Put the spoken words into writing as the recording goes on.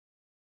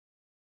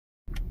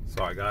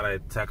So I got a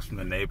text from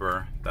the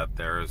neighbor that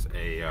there's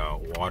a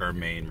water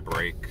main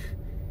break.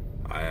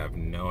 I have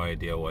no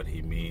idea what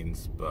he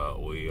means,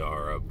 but we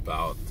are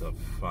about to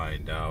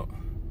find out.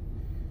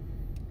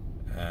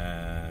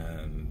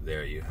 And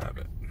there you have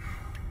it.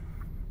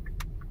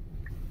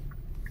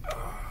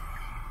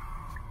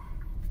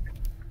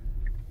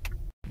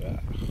 Yeah.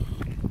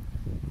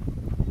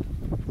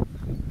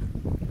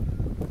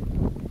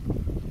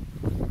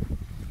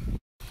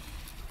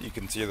 You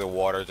can see the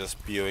water just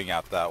spewing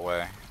out that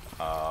way.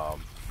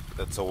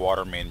 It's a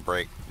water main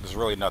break. There's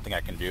really nothing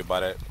I can do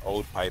about it.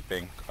 Old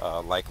piping,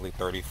 likely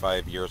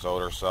 35 years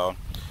old or so.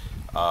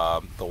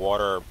 The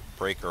water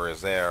breaker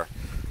is there,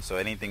 so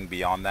anything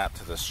beyond that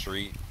to the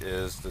street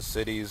is the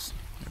city's.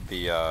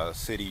 The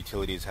city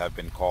utilities have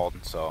been called,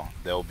 so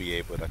they'll be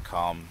able to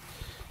come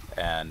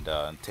and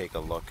take a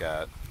look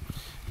at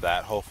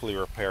that. Hopefully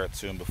repair it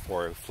soon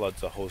before it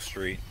floods the whole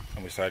street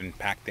and we start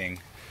impacting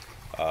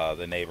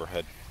the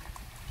neighborhood.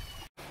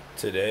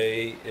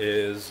 Today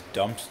is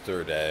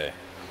dumpster day,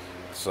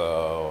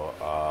 so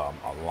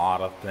a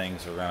lot of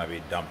things are going to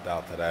be dumped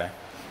out today,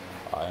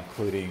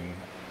 including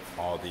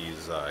all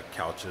these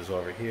couches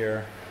over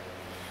here,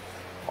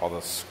 all the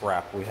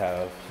scrap we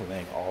have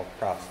laying all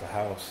across the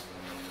house,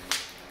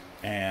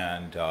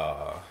 and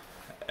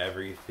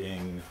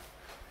everything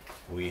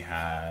we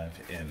have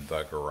in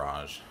the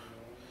garage.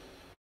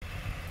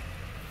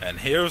 And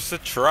here's the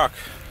truck.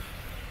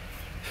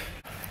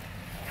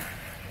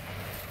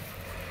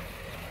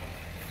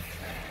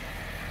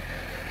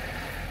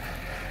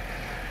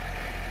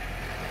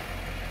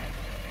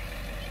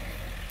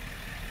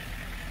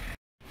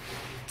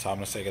 Time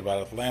to say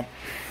goodbye to the lamp.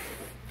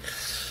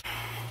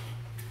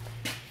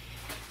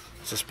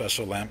 It's a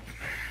special lamp.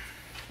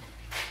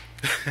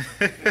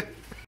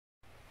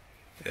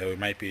 Yeah, we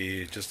might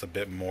be just a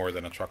bit more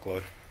than a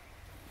truckload.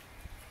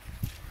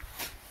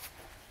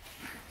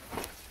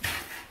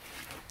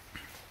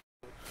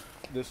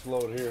 This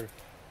load here is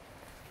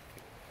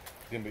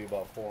gonna be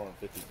about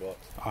 $450.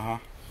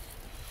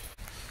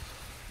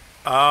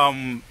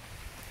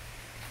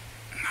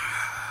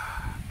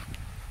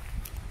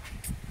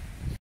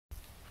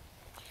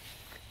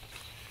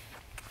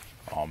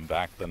 I'm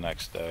back the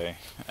next day,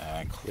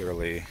 and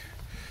clearly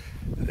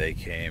they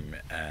came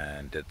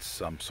and did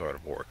some sort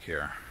of work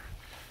here,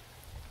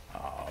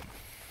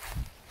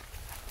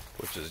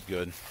 which is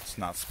good. It's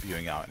not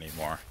spewing out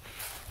anymore.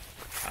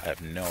 I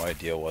have no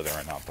idea whether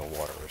or not the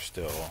water is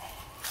still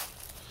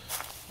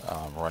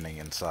running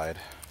inside.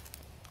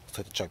 I'll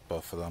have to check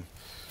both of them.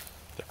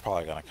 They're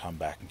probably going to come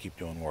back and keep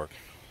doing work,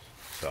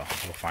 so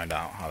we'll find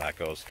out how that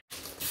goes.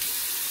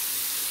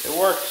 It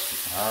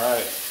works. All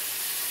right.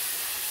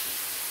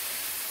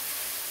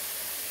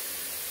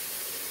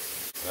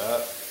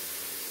 That.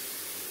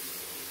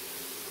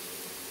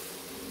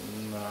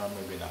 No,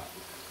 maybe not.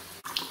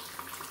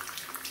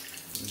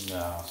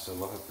 No, so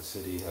look like the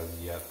city has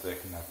yet to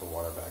connect the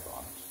water back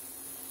on.